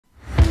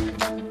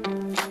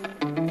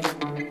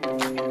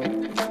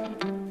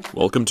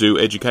Welcome to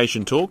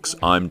Education Talks.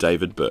 I'm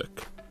David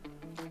Burke.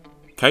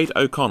 Kate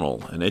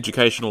O'Connell, an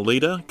educational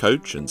leader,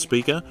 coach and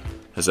speaker,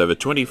 has over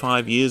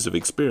 25 years of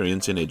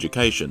experience in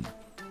education.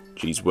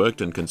 She's worked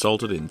and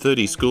consulted in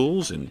 30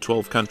 schools in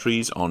 12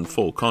 countries on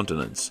 4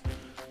 continents.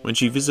 When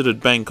she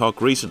visited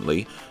Bangkok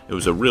recently, it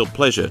was a real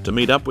pleasure to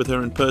meet up with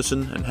her in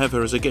person and have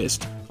her as a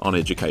guest on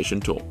Education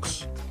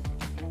Talks.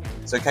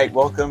 So Kate,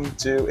 welcome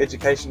to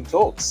Education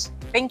Talks.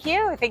 Thank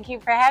you. Thank you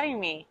for having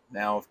me.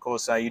 Now, of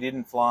course, you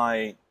didn't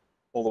fly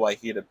all the way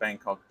here to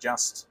Bangkok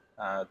just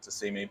to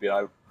see me, but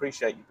I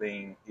appreciate you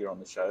being here on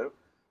the show.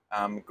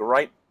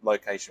 Great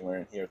location we're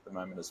in here at the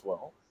moment as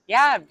well.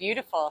 Yeah,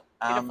 beautiful.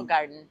 Beautiful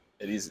garden.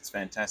 It is. It's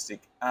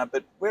fantastic.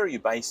 But where are you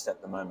based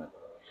at the moment?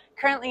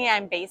 Currently,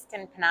 I'm based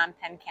in Phnom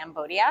Penh,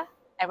 Cambodia.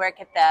 I work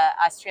at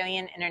the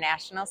Australian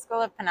International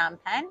School of Phnom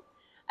Penh.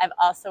 I've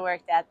also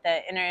worked at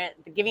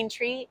the Giving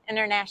Tree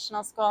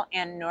International School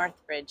and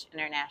Northbridge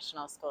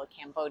International School of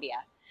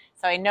Cambodia.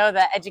 So I know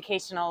the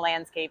educational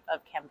landscape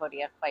of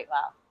Cambodia quite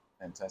well.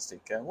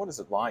 Fantastic. What is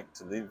it like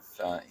to live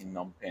in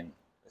Phnom Penh?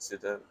 Is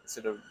it a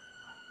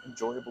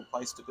enjoyable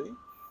place to be?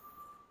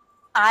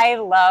 I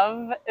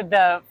love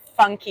the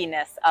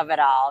funkiness of it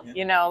all. Yeah.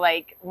 You know,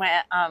 like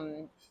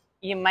when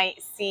you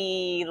might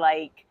see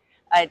like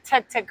a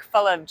tuk-tuk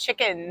full of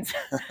chickens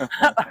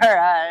or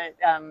a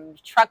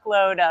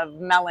truckload of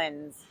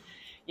melons,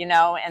 you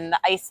know, and the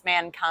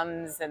Iceman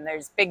comes and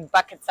there's big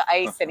buckets of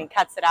ice and he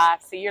cuts it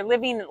off. So you're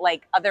living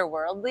like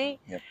otherworldly,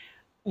 yep.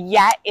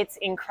 Yet it's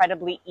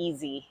incredibly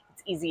easy.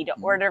 It's easy to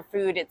order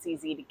food. It's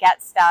easy to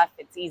get stuff.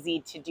 It's easy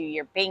to do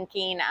your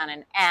banking on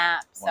an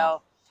app. Wow.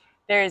 So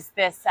there's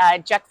this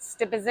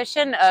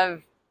juxtaposition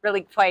of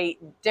really quite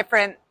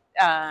different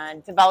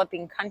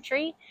developing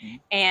country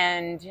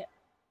and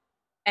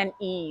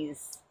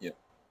ease. Yep.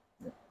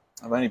 Yep.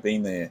 I've only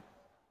been there,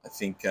 I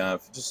think, for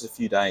just a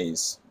few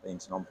days, been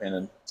to Phnom Penh,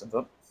 and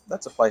so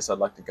that's a place I'd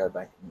like to go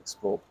back and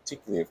explore,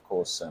 particularly, of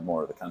course,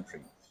 more of the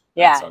country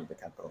outside of the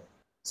capital.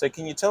 So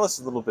can you tell us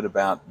a little bit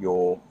about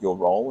your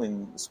role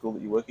in the school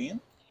that you're working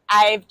in?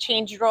 I've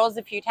changed roles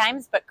a few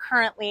times, but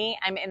currently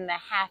I'm in the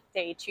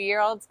half-day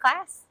 2-year-olds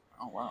class.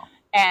 Oh, wow.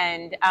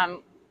 And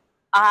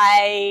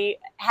I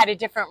had a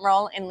different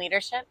role in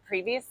leadership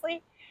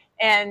previously,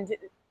 and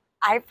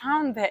I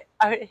found that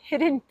a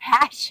hidden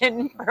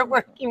passion for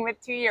working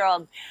with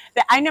 2-year-olds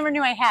that I never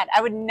knew I had.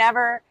 I would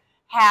never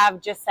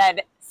have just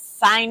said,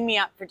 sign me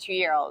up for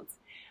 2-year-olds.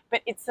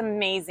 But it's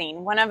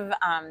amazing.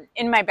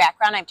 In my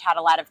background, I've taught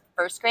a lot of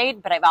first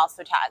grade, but I've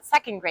also taught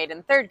second grade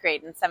and third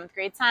grade and 7th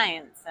grade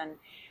science.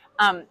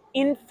 And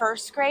in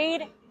first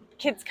grade,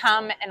 kids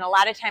come and a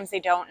lot of times they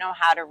don't know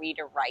how to read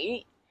or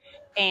write.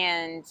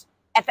 And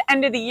at the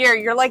end of the year,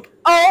 you're like,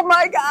 oh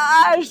my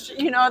gosh,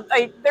 you know,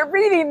 like they're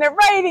reading, they're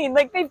writing,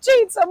 like they've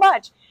changed so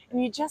much.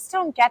 And you just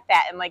don't get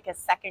that in like a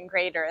 2nd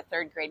grade or a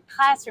 3rd grade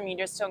classroom. You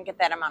just don't get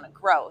that amount of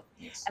growth.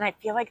 Yes. And I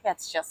feel like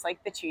that's just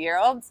like the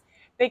 2-year-olds.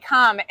 They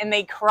come and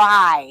they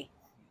cry.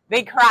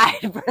 They cried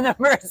for the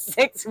first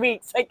 6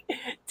 weeks, like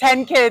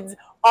 10 kids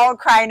all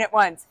crying at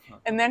once.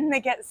 And then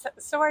they get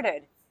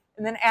sorted.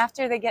 And then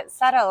after they get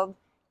settled,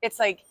 it's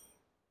like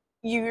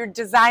you're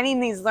designing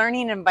these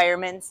learning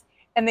environments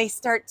and they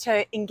start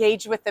to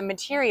engage with the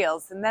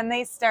materials. And then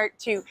they start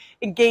to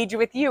engage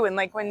with you. And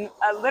like when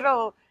a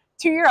little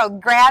 2-year-old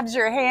grabs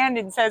your hand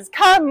and says,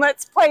 come,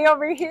 let's play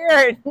over here.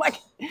 And like,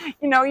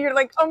 you know, you're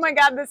like, oh my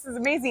God, this is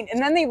amazing.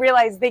 And then they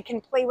realize they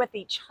can play with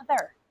each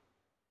other.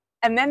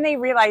 And then they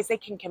realize they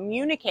can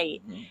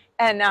communicate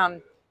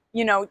and,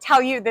 you know,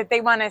 tell you that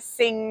they want to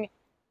sing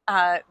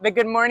the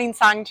good morning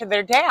song to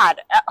their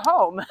dad at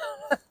home.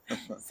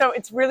 So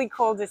it's really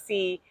cool to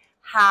see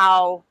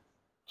how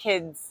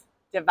kids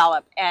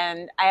develop.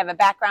 And I have a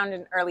background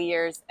in early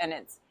years, and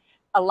it's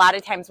a lot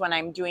of times when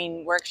I'm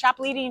doing workshop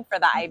leading for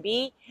the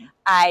IB,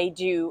 I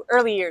do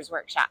early years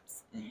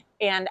workshops.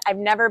 And I've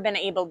never been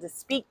able to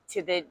speak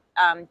to the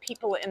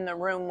people in the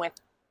room with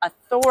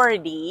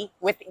authority,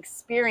 with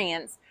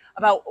experience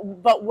about,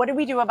 but what do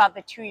we do about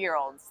the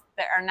 2-year-olds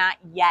that are not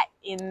yet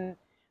in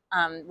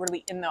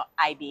really in the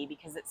IB,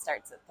 because it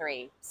starts at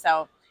 3.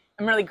 So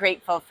I'm really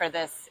grateful for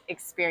this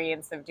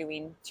experience of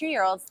doing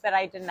 2-year-olds that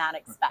I did not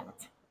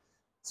expect.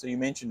 So you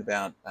mentioned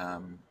about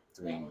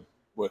doing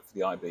work for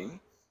the IB.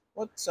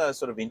 What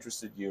sort of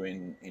interested you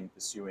in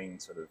pursuing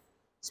sort of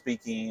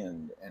speaking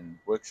and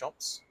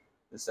workshops?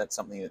 Is that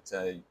something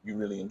that you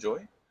really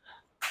enjoy?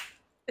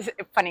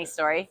 Funny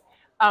story.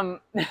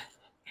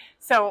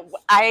 So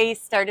I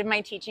started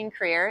my teaching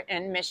career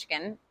in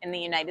Michigan in the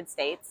United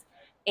States.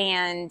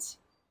 And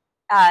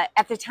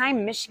at the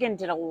time, Michigan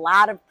did a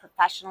lot of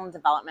professional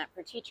development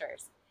for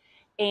teachers.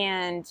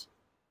 And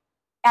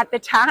at the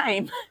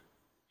time,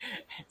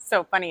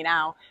 so funny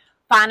now,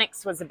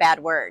 phonics was a bad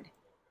word.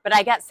 But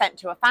I got sent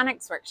to a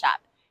phonics workshop,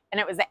 and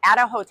it was at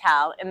a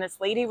hotel, and this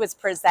lady was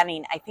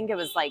presenting, I think it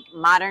was like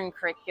Modern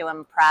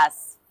Curriculum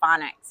Press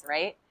phonics,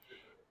 right?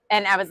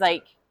 And I was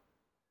like,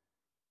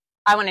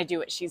 I want to do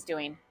what she's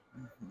doing.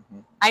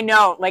 I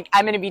know, like,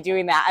 I'm going to be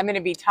doing that. I'm going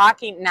to be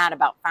talking, not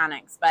about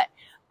phonics, but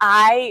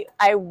I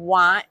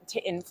want to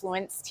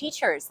influence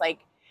teachers. Like,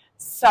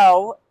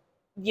 so,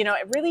 you know,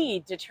 it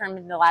really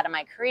determined a lot of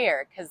my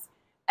career, because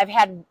I've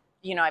had,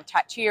 you know, I've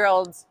taught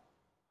 2-year-olds,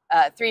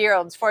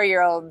 3-year-olds,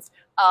 4-year-olds,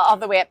 all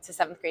the way up to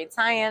 7th grade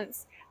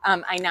science.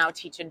 I now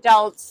teach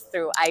adults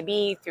through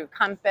IB, through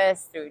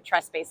Compass, through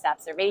trust-based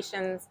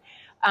observations.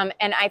 And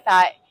I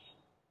thought,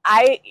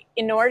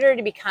 in order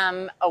to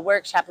become a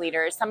workshop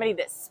leader, somebody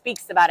that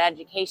speaks about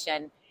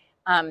education,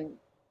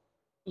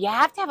 you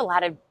have to have a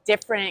lot of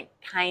different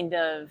kind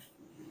of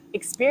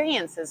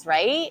experiences,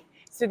 right?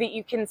 So that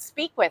you can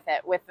speak with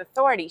it with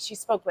authority. She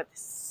spoke with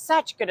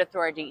such good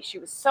authority. She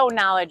was so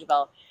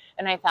knowledgeable.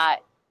 And I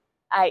thought,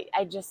 I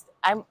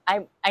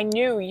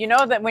knew, you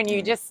know, that when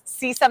you just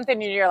see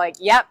something and you're like,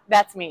 yep,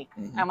 that's me.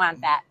 I want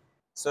that.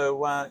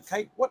 So,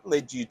 Kate, what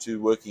led you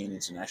to working in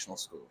international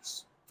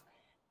schools?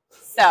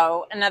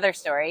 So, another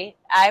story.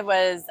 I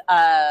was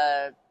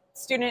a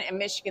student at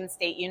Michigan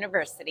State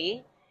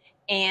University,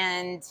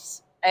 and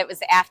it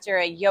was after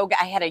I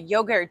had a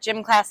yoga or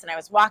gym class, and I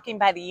was walking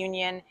by the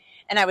Union,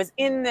 and I was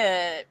in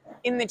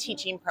the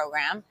teaching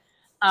program,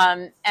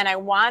 and I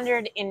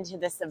wandered into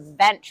this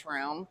event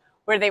room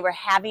where they were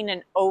having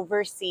an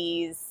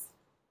overseas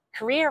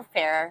career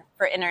fair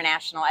for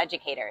international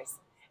educators.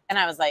 And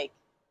I was like,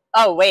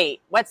 oh,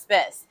 wait, what's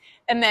this?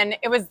 And then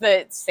it was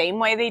the same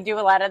way they do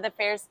a lot of the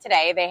fairs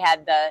today. They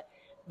had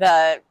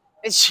the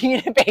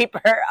sheet of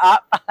paper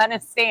up on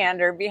a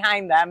stand or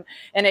behind them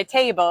and a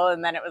table.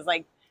 And then it was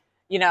like,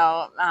 you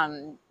know,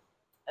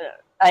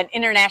 an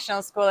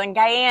international school in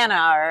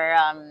Guyana,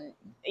 or,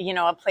 you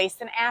know, a place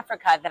in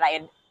Africa that I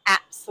had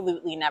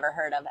absolutely never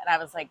heard of. And I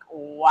was like,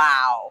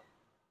 wow,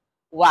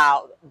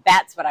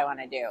 that's what I want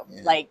to do.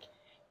 Yeah. Like,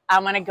 I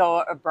want to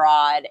go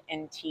abroad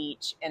and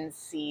teach and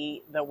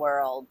see the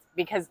world,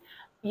 because,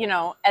 you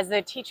know, as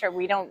a teacher,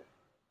 we don't,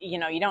 you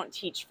know, you don't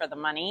teach for the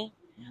money.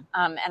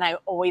 And I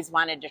always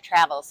wanted to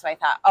travel. So I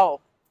thought,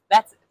 oh,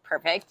 that's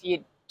perfect.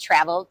 You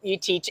travel, you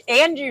teach,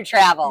 and you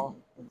travel.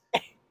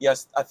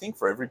 Yes, I think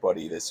for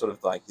everybody, there's sort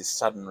of like this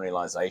sudden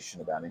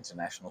realization about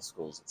international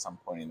schools at some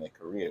point in their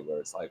career where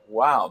it's like,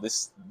 wow,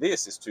 this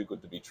is too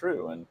good to be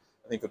true. And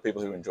I think for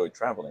people who enjoy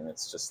traveling,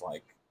 it's just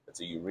like, it's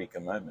a eureka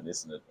moment,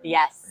 isn't it?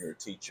 Yes. When you're a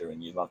teacher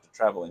and you love to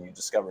travel and you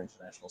discover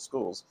international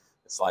schools,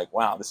 it's like,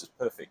 wow, this is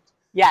perfect.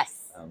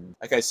 Yes.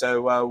 Okay,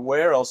 so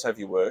where else have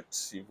you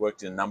worked? You've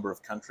worked in a number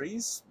of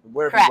countries.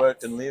 Where have Correct. you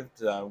worked and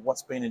lived?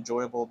 What's been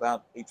enjoyable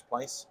about each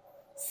place?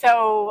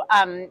 So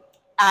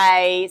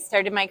I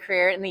started my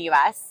career in the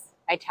U.S.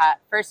 I taught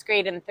 1st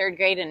grade and 3rd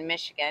grade in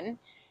Michigan,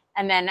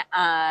 and then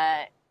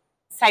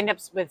signed up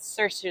with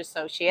Search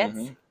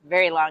Associates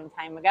very long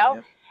time ago.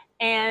 Yep.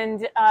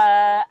 And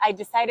I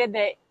decided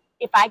that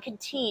if I could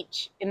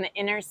teach in the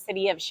inner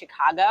city of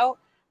Chicago,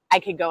 I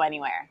could go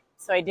anywhere.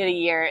 So I did a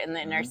year in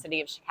the inner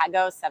city of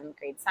Chicago, 7th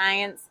grade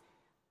science.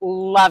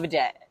 Loved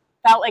it.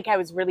 Felt like I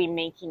was really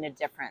making a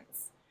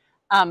difference.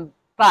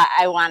 But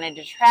I wanted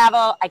to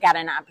travel. I got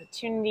an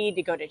opportunity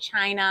to go to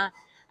China.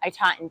 I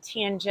taught in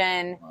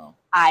Tianjin. Wow.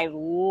 I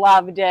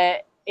loved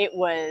it.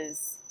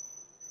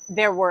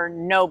 There were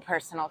no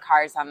personal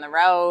cars on the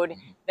road.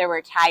 There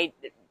were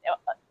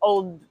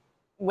old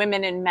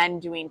women and men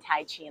doing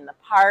Tai Chi in the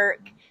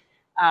park.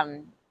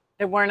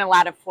 There weren't a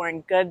lot of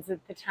foreign goods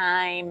at the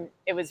time.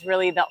 It was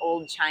really the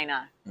old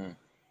China.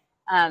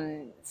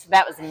 So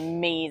that was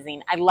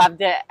amazing. I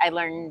loved it. I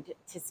learned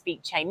to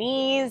speak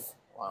Chinese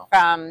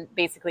from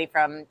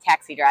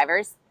taxi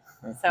drivers.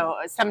 So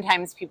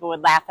sometimes people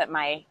would laugh at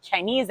my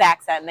Chinese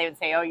accent and they would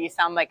say, oh, you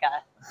sound like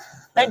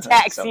a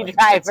taxi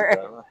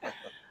driver.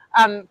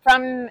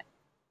 From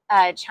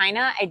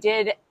China, I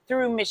did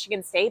through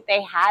Michigan State.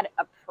 They had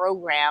a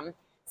program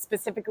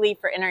specifically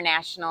for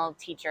international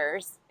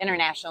teachers,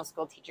 international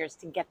school teachers,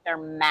 to get their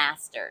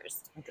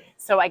masters. Okay.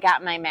 So I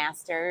got my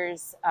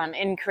master's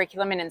in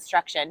curriculum and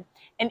instruction.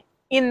 And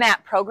in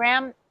that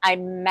program, I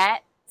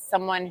met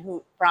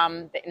someone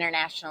from the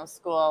International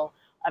School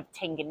of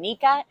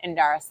Tanganyika in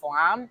Dar es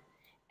Salaam.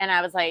 And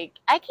I was like,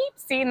 I keep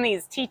seeing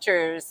these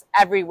teachers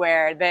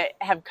everywhere that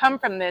have come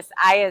from this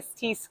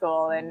IST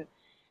school, and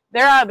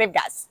they've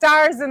got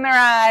stars in their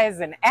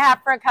eyes, and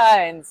Africa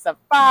and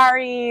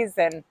safaris,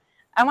 and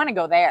I want to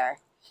go there.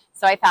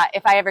 So I thought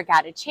if I ever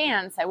got a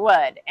chance, I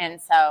would.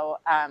 And so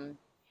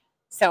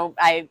so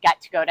I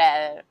got to go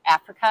to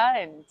Africa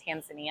and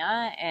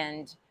Tanzania,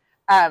 and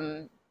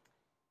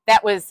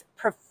that was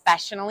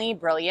professionally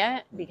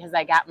brilliant because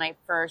I got my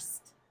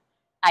first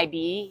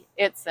IB.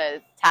 It's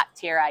a top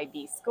tier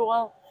IB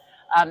school.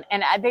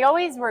 And they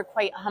always were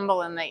quite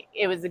humble, and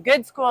it was a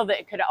good school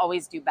that could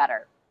always do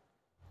better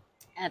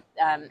at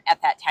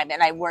that time.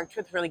 And I worked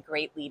with really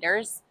great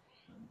leaders.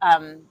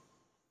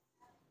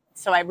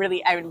 So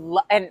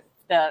and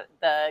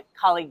the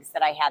colleagues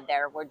that I had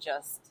there were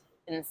just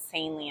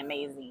insanely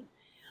amazing.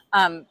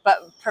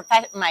 But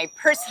my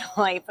personal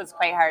life was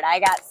quite hard. I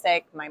got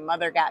sick, my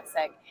mother got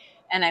sick,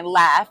 and I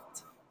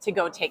left to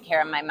go take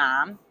care of my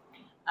mom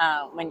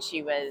when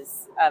she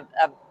was,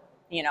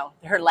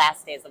 her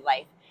last days of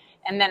life.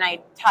 And then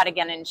I taught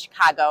again in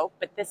Chicago,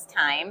 but this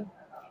time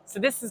So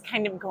this is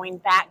kind of going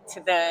back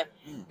to the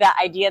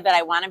idea that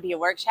I want to be a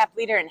workshop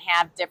leader and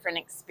have different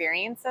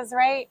experiences,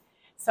 right?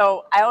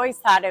 So I always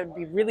thought it would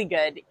be really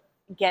good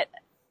get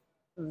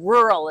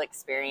rural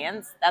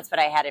experience. That's what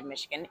I had in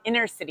Michigan.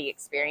 Inner city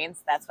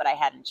experience. That's what I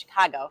had in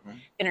Chicago.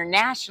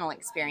 International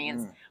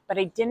experience. But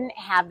I didn't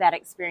have that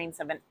experience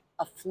of an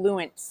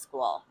affluent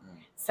school.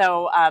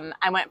 So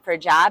I went for a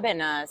job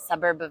in a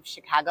suburb of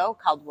Chicago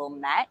called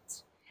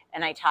Wilmette,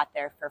 and I taught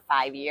there for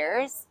 5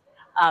 years.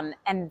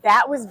 And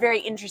that was very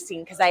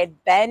interesting because I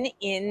had been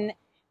in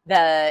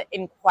the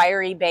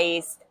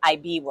inquiry-based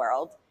IB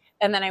world,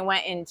 and then I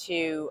went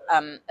into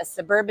a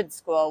suburban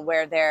school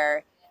where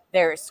their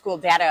school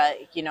data,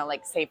 you know,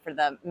 like say for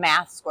the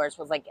math scores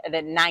was like at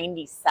a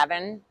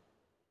 97%,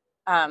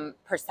 and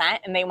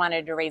they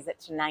wanted to raise it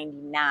to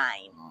 99.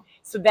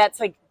 So that's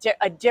like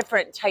a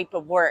different type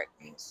of work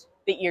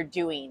that you're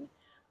doing.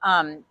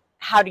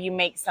 How do you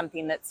make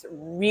something that's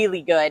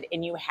really good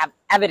and you have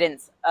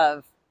evidence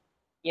of,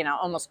 you know,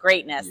 almost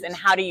greatness? And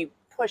how do you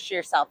push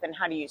yourself and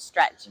how do you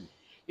stretch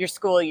your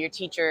school, your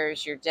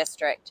teachers, your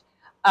district?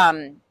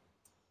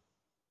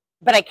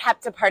 But I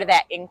kept a part of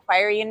that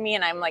inquiry in me,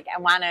 and I'm like, I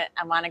want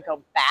to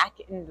go back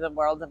into the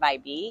world of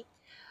IB.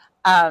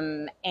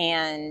 And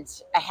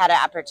I had an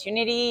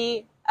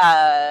opportunity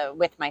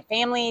with my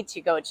family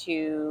to go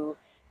to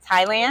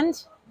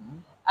Thailand.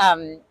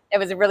 It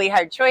was a really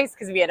hard choice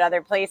because we had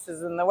other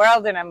places in the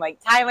world, and I'm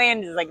like,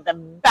 Thailand is like the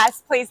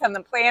best place on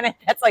the planet.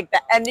 That's like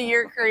the end of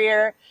your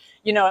career.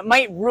 You know, it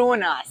might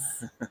ruin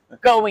us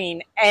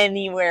going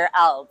anywhere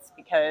else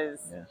because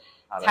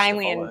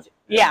Thailand,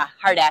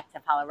 hard act to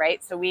follow,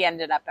 right? So we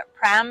ended up at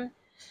Prem.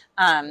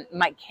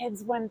 My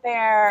kids went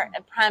there.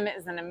 Prem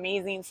is an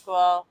amazing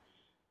school.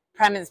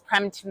 Prem is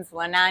Prem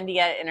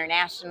Tinsulanandia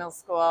International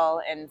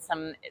School, and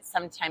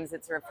sometimes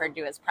it's referred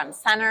to as Prem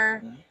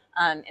Center.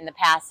 In the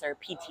past, or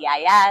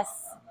PTIS,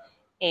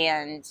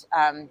 and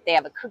they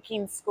have a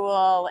cooking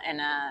school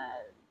and a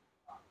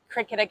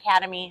cricket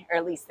academy, or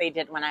at least they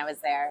did when I was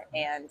there,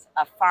 and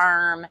a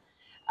farm.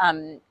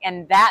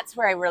 And that's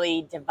where I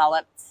really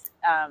developed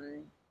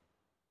an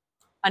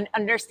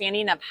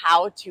understanding of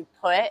how to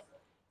put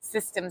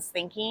systems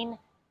thinking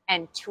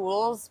and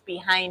tools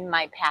behind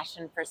my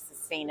passion for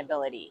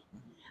sustainability.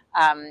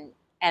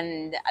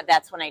 And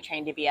that's when I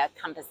trained to be a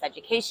Compass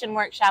Education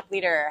workshop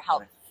leader, or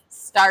help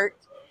start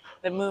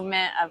the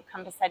movement of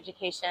Compass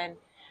Education.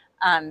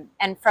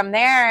 And from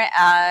there,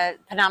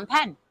 Phnom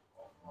Penh.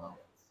 Wow.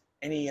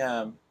 Any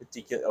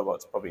particular, well,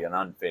 it's probably an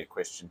unfair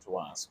question to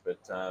ask, but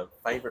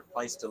favorite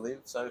place to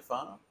live so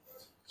far?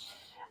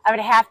 I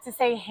would have to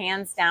say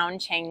hands down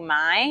Chiang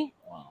Mai.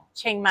 Wow.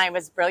 Chiang Mai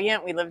was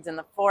brilliant. We lived in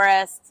the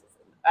forest,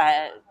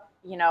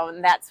 you know,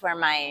 and that's where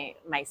my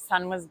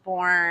son was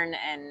born,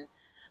 and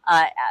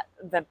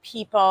the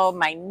people,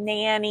 my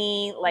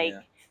nanny, like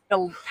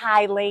the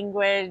Thai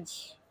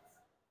language.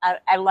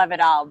 I love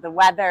it all. The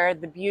weather,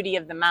 the beauty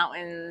of the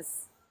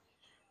mountains,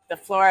 the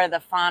flora,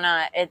 the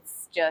fauna.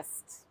 It's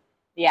just,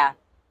 yeah,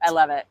 I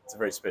love it. It's a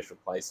very special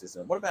place,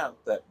 isn't it? What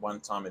about that one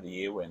time of the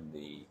year when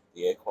the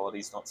air quality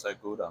is not so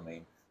good? I mean,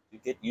 do you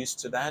get used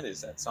to that?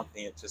 Is that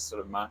something that just sort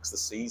of marks the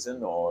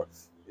season, or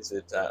is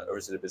it a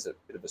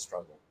bit of a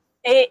struggle?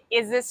 It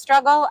is a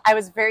struggle. I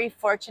was very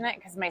fortunate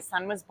because my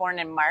son was born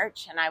in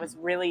March, and I was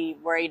really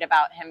worried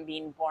about him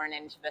being born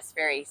into this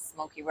very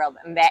smoky world.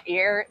 And that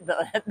year,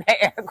 the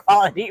air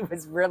quality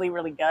was really,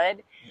 really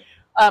good.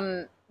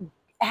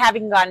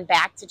 Having gone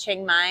back to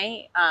Chiang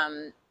Mai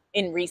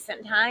in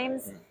recent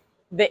times,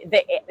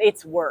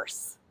 it's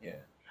worse.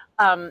 Yeah.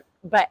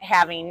 But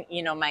having,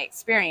 you know, my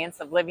experience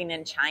of living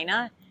in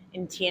China,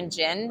 in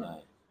Tianjin,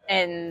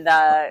 in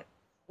the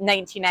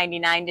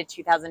 1999 to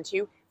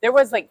 2002, there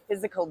was like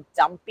physical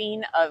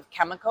dumping of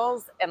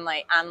chemicals, and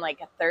like on like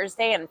a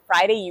Thursday and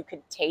Friday, you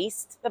could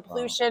taste the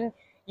pollution. Wow.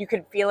 You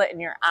could feel it in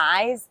your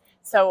eyes.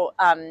 So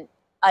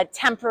a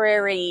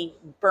temporary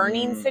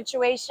burning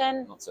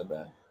situation, not so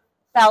bad,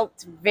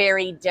 felt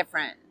very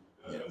different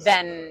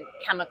than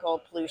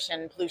chemical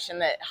pollution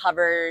that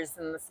hovers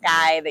in the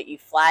sky that you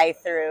fly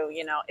through.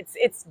 You know,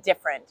 it's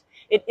different.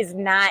 It is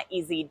not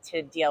easy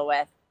to deal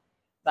with,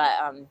 but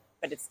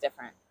it's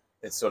different.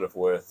 It's sort of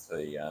worth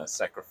the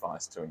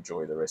sacrifice to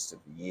enjoy the rest of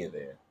the year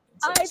there.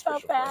 I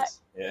felt that. Place.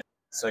 Yeah.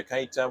 So,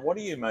 Kate, what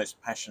are you most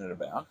passionate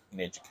about in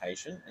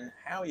education, and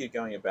how are you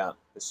going about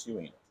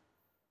pursuing it?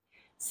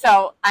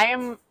 So, I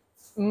am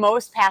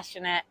most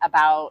passionate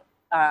about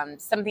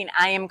something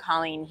I am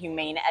calling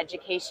humane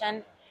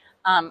education.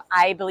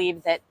 I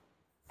believe that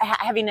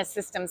having a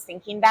systems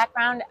thinking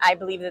background, I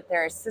believe that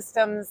there are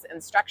systems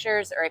and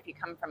structures, or if you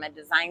come from a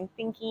design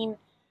thinking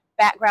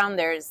background,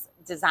 there's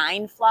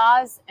design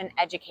flaws in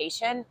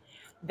education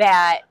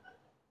that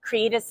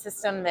create a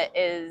system that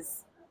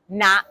is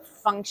not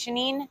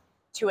functioning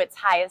to its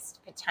highest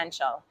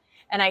potential.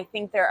 And I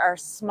think there are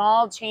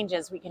small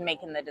changes we can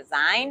make in the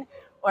design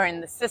or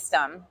in the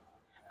system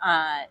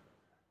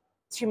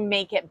to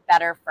make it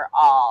better for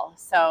all.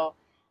 So,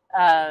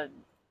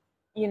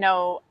 you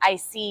know, I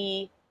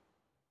see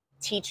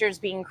teachers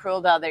being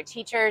cruel to other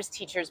teachers,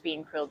 teachers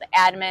being cruel to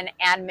admin,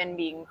 admin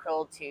being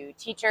cruel to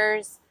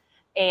teachers.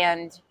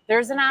 And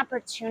there's an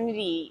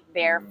opportunity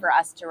there for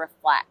us to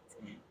reflect,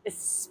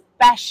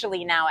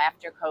 especially now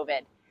after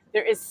COVID.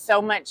 There is so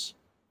much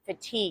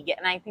fatigue,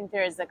 and I think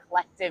there is a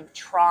collective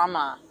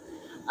trauma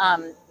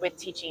with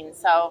teaching.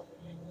 So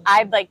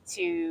I'd like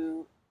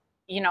to,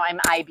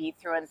 I'm IB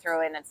through and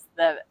through, and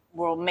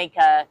we'll make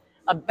a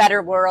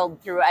better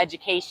world through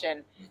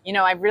education.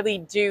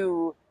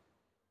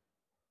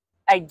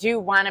 I do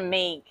want to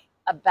make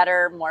a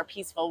better, more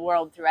peaceful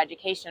world through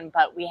education,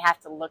 but we have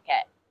to look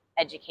at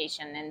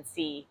education and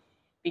see,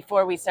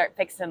 before we start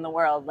fixing the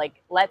world,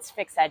 like, let's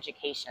fix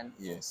education.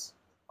 Yes.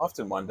 I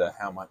often wonder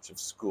how much of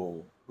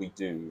school we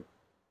do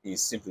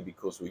is simply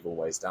because we've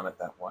always done it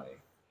that way.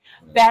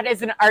 That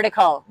is an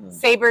article.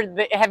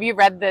 Have you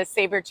read the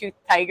saber-toothed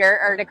tiger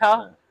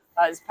article? It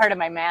was part of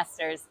my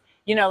master's.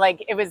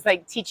 It was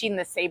like teaching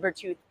the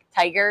saber-toothed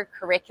tiger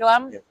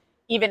curriculum,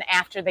 even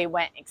after they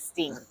went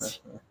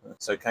extinct.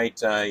 So, Kate,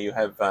 you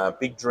have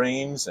big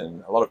dreams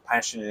and a lot of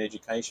passion in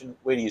education.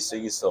 Where do you see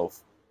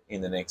yourself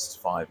in the next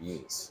 5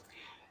 years?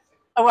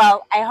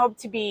 Well, I hope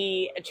to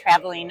be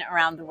traveling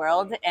around the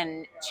world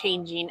and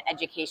changing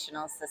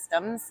educational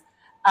systems.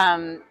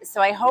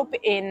 So I hope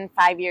in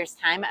 5 years'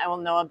 time, I will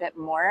know a bit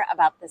more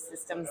about the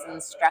systems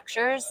and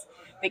structures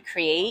that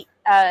create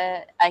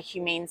a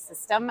humane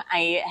system.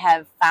 I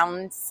have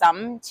found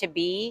some to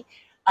be,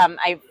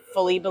 I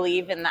fully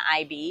believe in the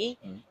IB,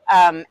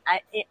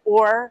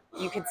 or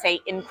you could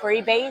say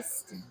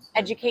inquiry-based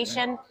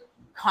education,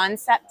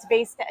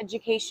 concept-based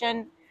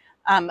education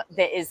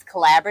that is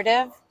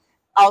collaborative.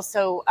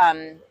 Also,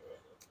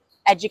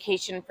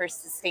 education for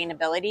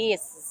sustainability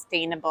is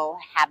sustainable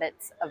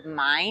habits of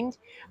mind.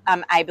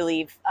 I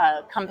believe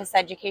Compass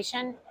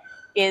education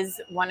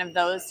is one of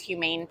those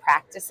humane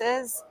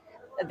practices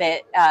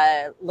that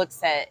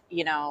looks at,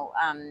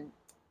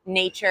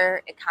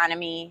 nature,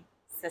 economy,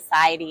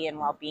 society, and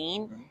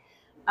well-being.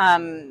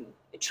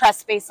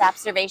 Trust-based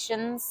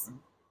observations,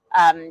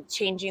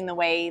 changing the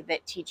way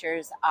that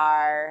teachers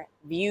are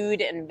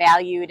viewed and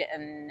valued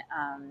and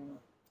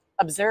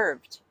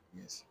observed.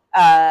 Yes.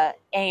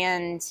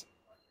 And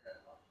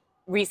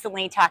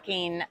recently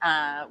talking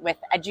with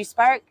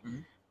EduSpark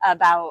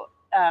about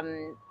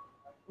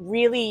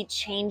really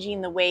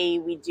changing the way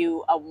we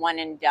do a one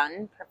and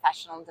done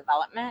professional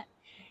development.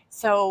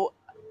 So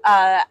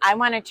I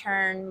want to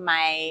turn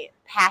my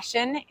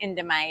passion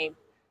into my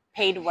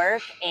paid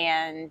work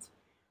and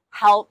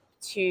help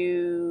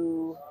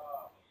to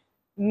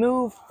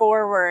move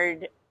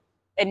forward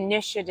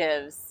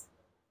initiatives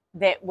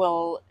that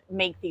will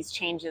make these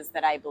changes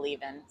that I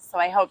believe in. So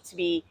I hope to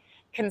be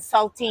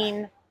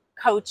consulting,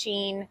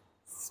 coaching,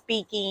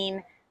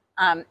 speaking,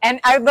 and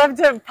I'd love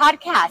to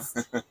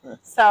podcast.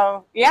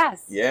 So,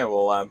 yes. Yeah,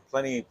 well,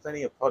 plenty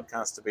of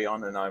podcasts to be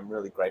on, and I'm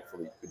really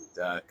grateful you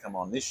could come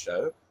on this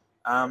show.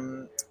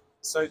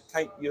 So,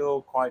 Kate,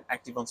 you're quite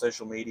active on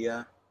social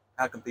media.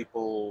 How can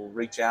people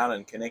reach out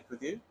and connect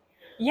with you?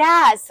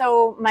 Yeah,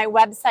 so my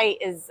website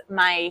is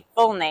my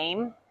full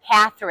name,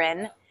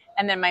 Catherine,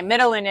 and then my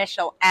middle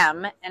initial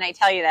M, and I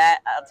tell you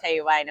that, I'll tell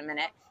you why in a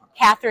minute,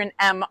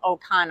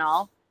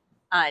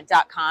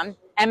 CatherineMO'Connell.com.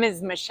 M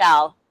is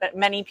Michelle, but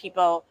many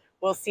people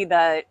will see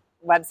the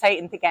website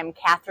and think I'm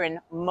Catherine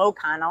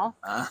Mo'Connell.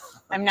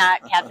 I'm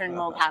not Catherine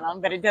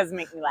Mo'Connell, but it does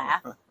make me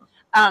laugh.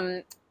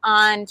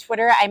 On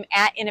Twitter, I'm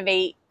at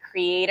Innovate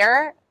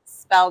Creator,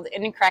 spelled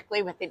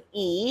incorrectly with an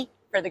E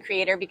for the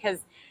creator, because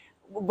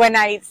when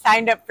I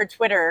signed up for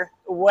Twitter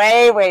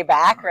way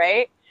back,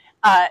 right?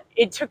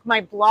 It took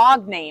my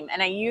blog name,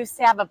 and I used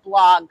to have a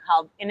blog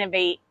called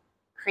Innovate,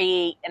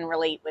 Create, and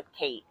Relate with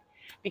Kate,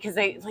 because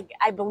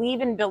I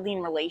believe in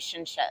building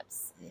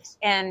relationships. Yes.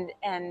 and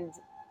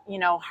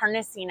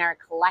harnessing our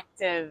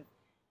collective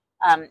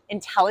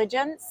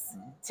intelligence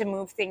to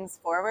move things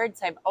forward.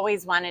 So I've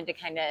always wanted to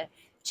kind of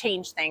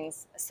change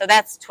things. So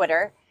that's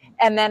Twitter.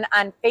 And then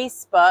on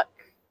Facebook,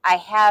 I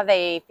have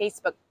a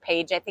Facebook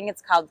page. I think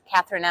it's called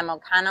Catherine M.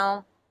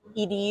 O'Connell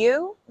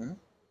EDU.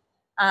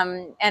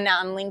 And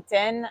on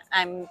LinkedIn,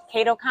 I'm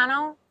Kate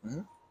O'Connell.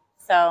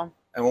 So.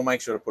 And we'll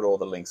make sure to put all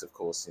the links, of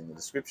course, in the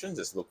description.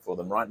 Just look for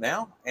them right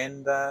now.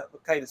 And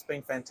look, Kate, it's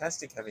been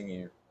fantastic having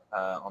you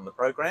on the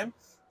program.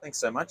 Thanks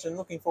so much, and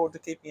looking forward to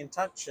keeping in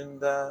touch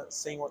and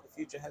seeing what the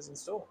future has in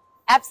store.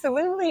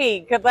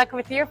 Absolutely. Good luck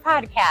with your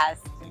podcast.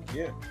 Thank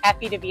you.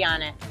 Happy to be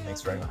on it.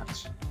 Thanks very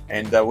much.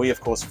 And we, of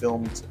course,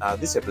 filmed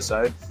this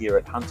episode here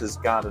at Hunter's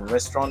Garden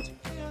Restaurant.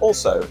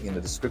 Also in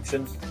the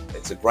description,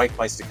 it's a great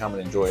place to come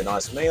and enjoy a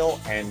nice meal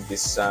and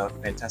this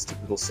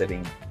fantastic little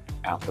setting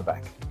out the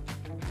back.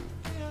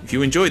 If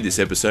you enjoyed this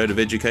episode of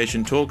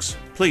Education Talks,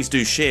 please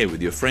do share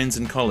with your friends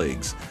and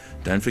colleagues.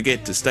 Don't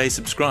forget to stay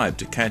subscribed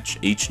to catch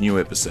each new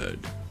episode.